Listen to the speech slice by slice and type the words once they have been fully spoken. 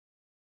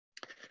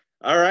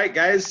All right,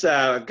 guys,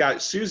 I've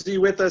got Susie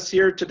with us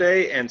here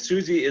today, and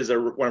Susie is one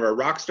of our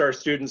Rockstar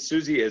students.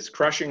 Susie is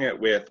crushing it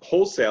with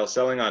wholesale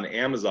selling on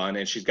Amazon,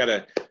 and she's got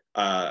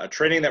a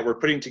training that we're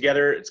putting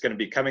together. It's going to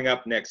be coming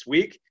up next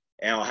week,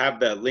 and I'll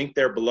have the link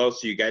there below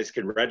so you guys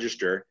can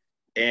register.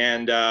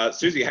 And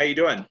Susie, how you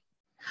doing?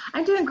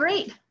 I'm doing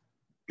great.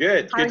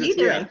 Good. How are you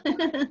doing?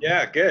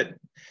 Yeah, good.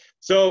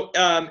 So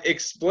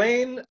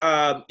explain,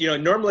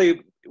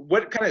 normally,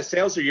 what kind of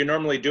sales are you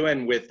normally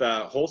doing with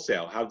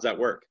wholesale? How does that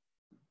work?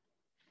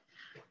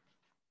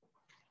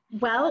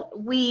 Well,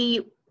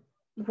 we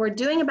were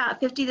doing about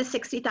 50 to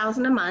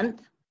 60,000 a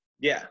month.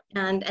 Yeah.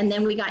 And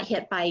then we got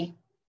hit by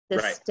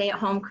this Right.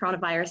 stay-at-home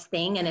coronavirus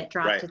thing, and it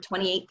dropped to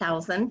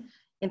 28,000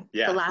 in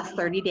the last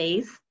 30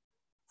 days.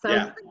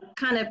 So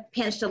kind of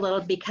pinched a little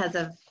because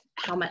of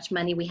how much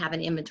money we have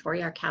in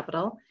inventory, our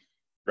capital.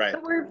 Right.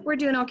 But we're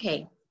doing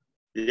okay.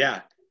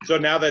 Yeah. So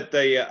now that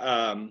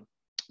the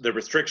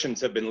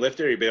restrictions have been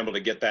lifted, are you been able to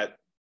get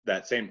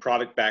that same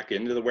product back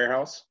into the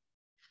warehouse?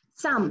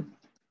 Some.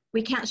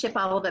 We can't ship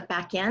all of it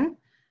back in,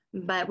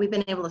 but we've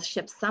been able to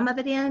ship some of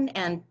it in,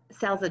 and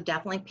sales have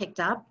definitely picked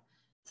up.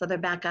 So they're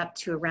back up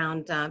to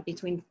around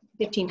between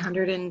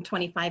 1,500 and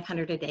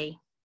 2,500 a day.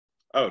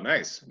 Oh,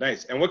 nice,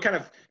 nice. And what kind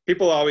of,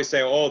 people always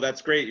say, oh,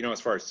 that's great, as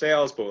far as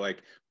sales, but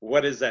like,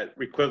 what is that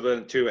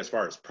equivalent to as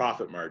far as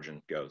profit margin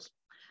goes?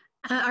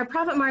 Our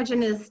profit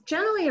margin is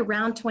generally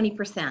around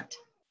 20%.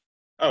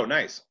 Oh,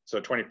 nice. So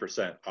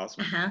 20%.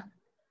 Awesome. Uh-huh.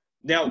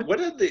 Now, what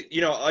are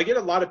I get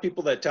a lot of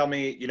people that tell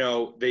me,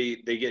 they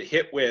get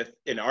hit with,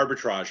 in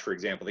arbitrage, for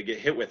example, they get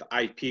hit with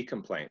IP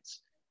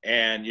complaints.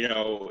 And,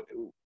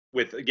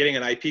 with getting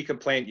an IP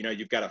complaint,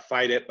 you've got to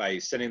fight it by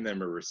sending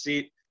them a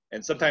receipt.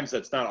 And sometimes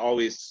that's not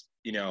always,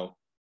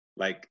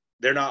 like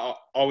they're not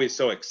always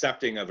so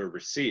accepting of a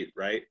receipt,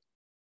 right?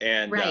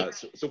 And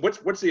so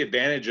what's the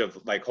advantage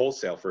of like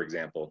wholesale, for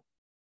example?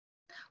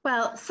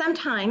 Well,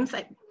 sometimes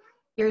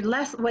you're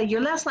less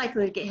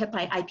likely to get hit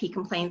by IP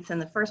complaints in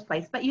the first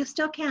place, but you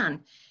still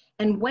can.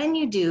 And when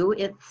you do,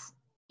 it's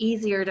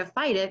easier to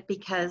fight it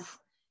because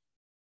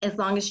as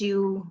long as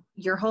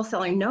your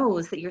wholesaler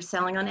knows that you're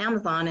selling on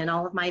Amazon, and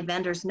all of my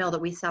vendors know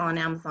that we sell on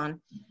Amazon,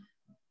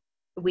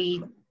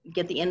 we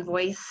get the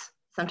invoice.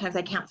 Sometimes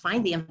I can't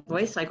find the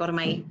invoice, so I go to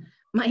my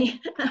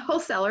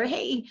wholesaler.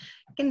 Hey,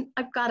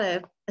 I've got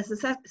a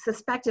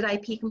suspected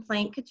IP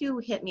complaint. Could you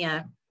hit me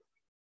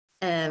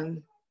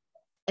an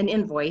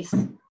invoice?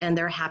 And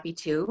they're happy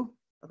to.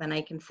 Then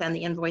I can send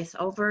the invoice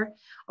over.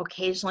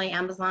 Occasionally,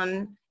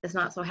 Amazon is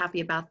not so happy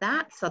about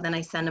that, so then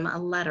I send them a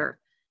letter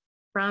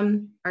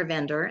from our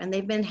vendor, and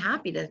they've been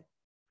happy to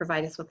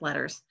provide us with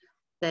letters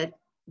that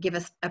give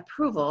us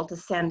approval to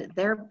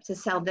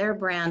sell their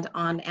brand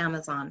on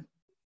Amazon.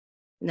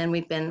 And then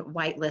we've been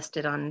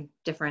whitelisted on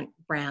different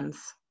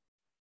brands.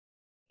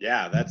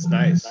 Yeah, that's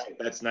nice.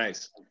 That's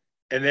nice.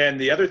 And then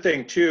the other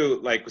thing too,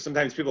 like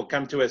sometimes people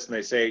come to us and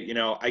they say,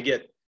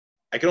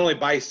 I can only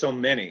buy so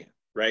many,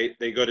 right?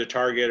 They go to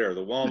Target or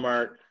the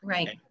Walmart,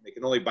 right? And they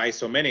can only buy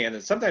so many, and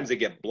then sometimes they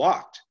get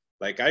blocked.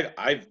 Like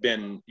I've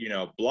been,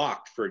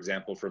 blocked, for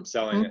example, from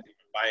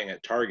buying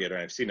at Target, and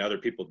I've seen other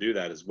people do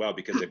that as well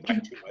because they buy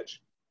too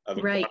much of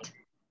a quantity.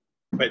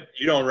 But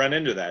you don't run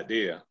into that, do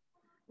you?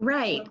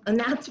 Right, and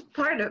that's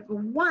part of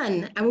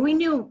one. And we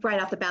knew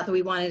right off the bat that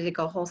we wanted to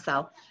go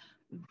wholesale,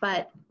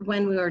 but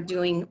when we were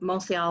doing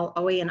mostly all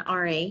OA and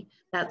RA,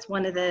 that's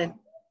one of the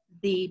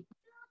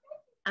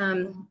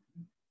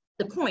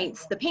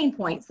pain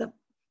points that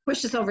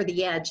pushed us over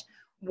the edge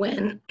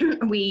when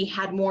we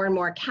had more and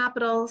more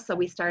capital. So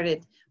we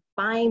started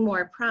buying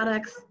more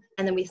products,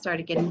 and then we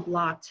started getting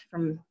blocked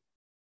from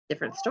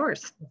different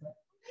stores.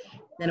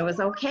 Then it was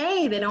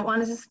okay, they don't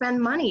want us to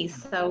spend money.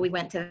 So we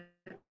went to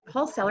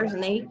wholesalers,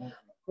 and they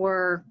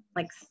were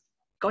like,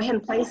 go ahead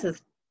and place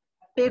as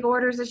big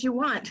orders as you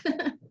want.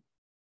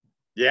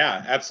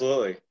 Yeah,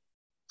 absolutely.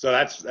 So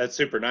that's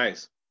super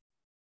nice.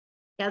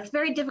 Yeah, it's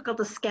very difficult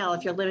to scale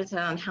if you're limited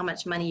on how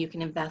much money you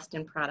can invest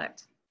in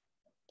product.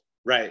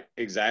 Right,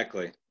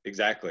 exactly.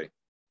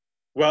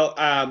 Well,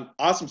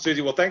 awesome,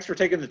 Susie. Well, thanks for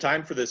taking the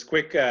time for this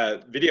quick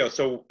video.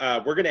 So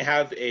we're going to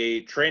have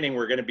a training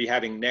we're going to be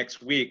having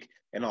next week,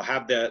 and I'll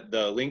have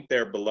the link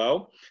there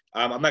below.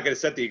 I'm not going to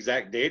set the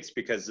exact dates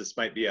because this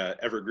might be an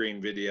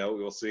evergreen video.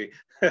 We'll see.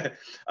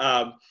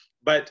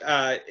 But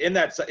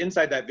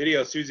inside that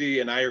video, Susie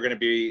and I are going to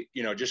be,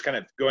 just kind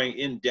of going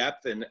in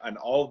depth and on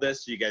all of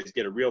this, so you guys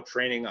get a real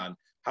training on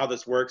how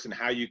this works and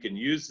how you can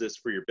use this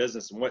for your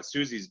business, and what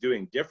Susie's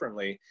doing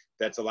differently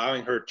that's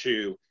allowing her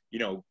to,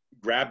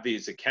 grab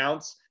these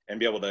accounts and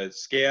be able to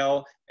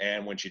scale.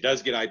 And when she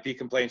does get IP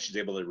complaints, she's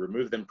able to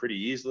remove them pretty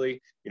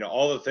easily.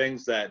 All the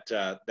things that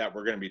that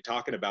we're going to be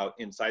talking about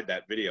inside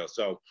that video.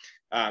 So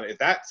if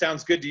that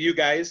sounds good to you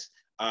guys,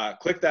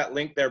 click that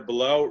link there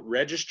below,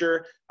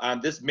 register.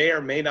 This may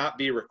or may not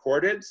be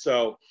recorded.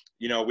 So,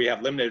 we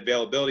have limited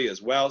availability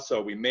as well.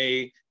 So we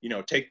may,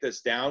 take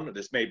this down.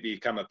 This may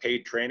become a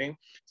paid training.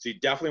 So you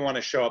definitely want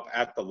to show up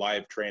at the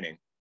live training.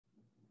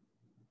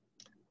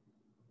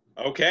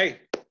 Okay.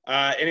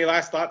 Any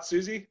last thoughts,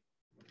 Susie?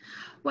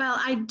 Well,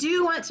 I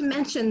do want to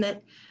mention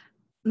that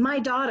my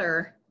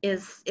daughter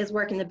is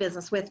working the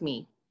business with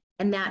me,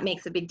 and that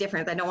makes a big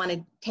difference. I don't want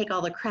to take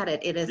all the credit.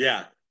 It is.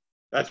 Yeah,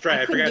 that's right.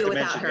 I I couldn't forgot do to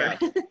it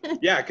without mention, her. yeah.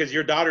 Yeah, because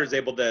your daughter's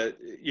able to,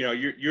 you know,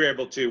 you're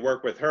able to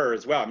work with her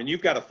as well. I mean,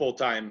 you've got a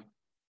full-time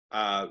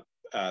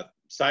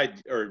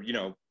side, or, you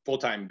know,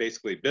 full-time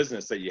basically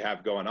business that you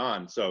have going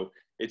on. So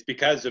it's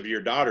because of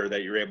your daughter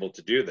that you're able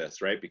to do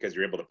this, right? Because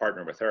you're able to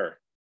partner with her.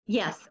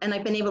 Yes, and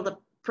I've been able to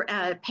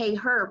pay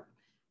her,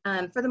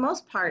 for the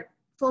most part,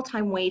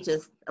 full-time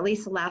wages, at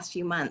least the last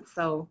few months.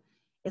 So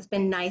it's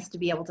been nice to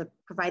be able to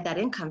provide that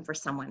income for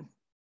someone.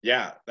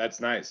 Yeah, that's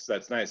nice.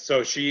 That's nice.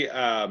 So she,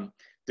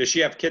 does she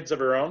have kids of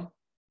her own?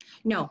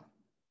 No.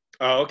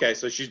 Oh, okay.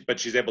 So but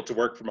she's able to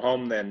work from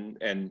home then,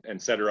 and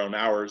set her own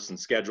hours and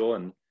schedule,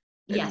 and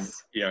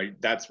Yes. you know,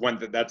 that's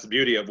the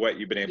beauty of what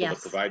you've been able to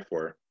Yes. provide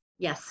for her.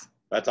 Yes.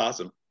 That's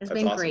awesome. It's That's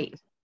been awesome. great.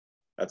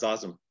 That's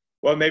awesome.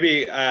 Well,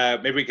 maybe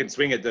we can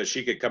swing it. That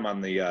she could come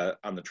on the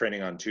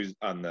training on Tuesday,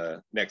 on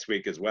the next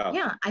week as well.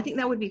 Yeah, I think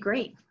that would be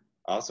great.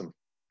 Awesome.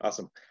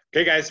 Awesome.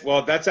 Okay, guys. Well,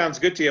 if that sounds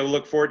good to you, we'll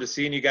look forward to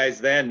seeing you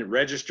guys then.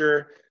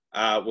 Register.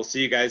 We'll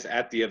see you guys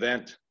at the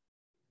event.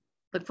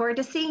 Look forward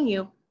to seeing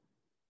you.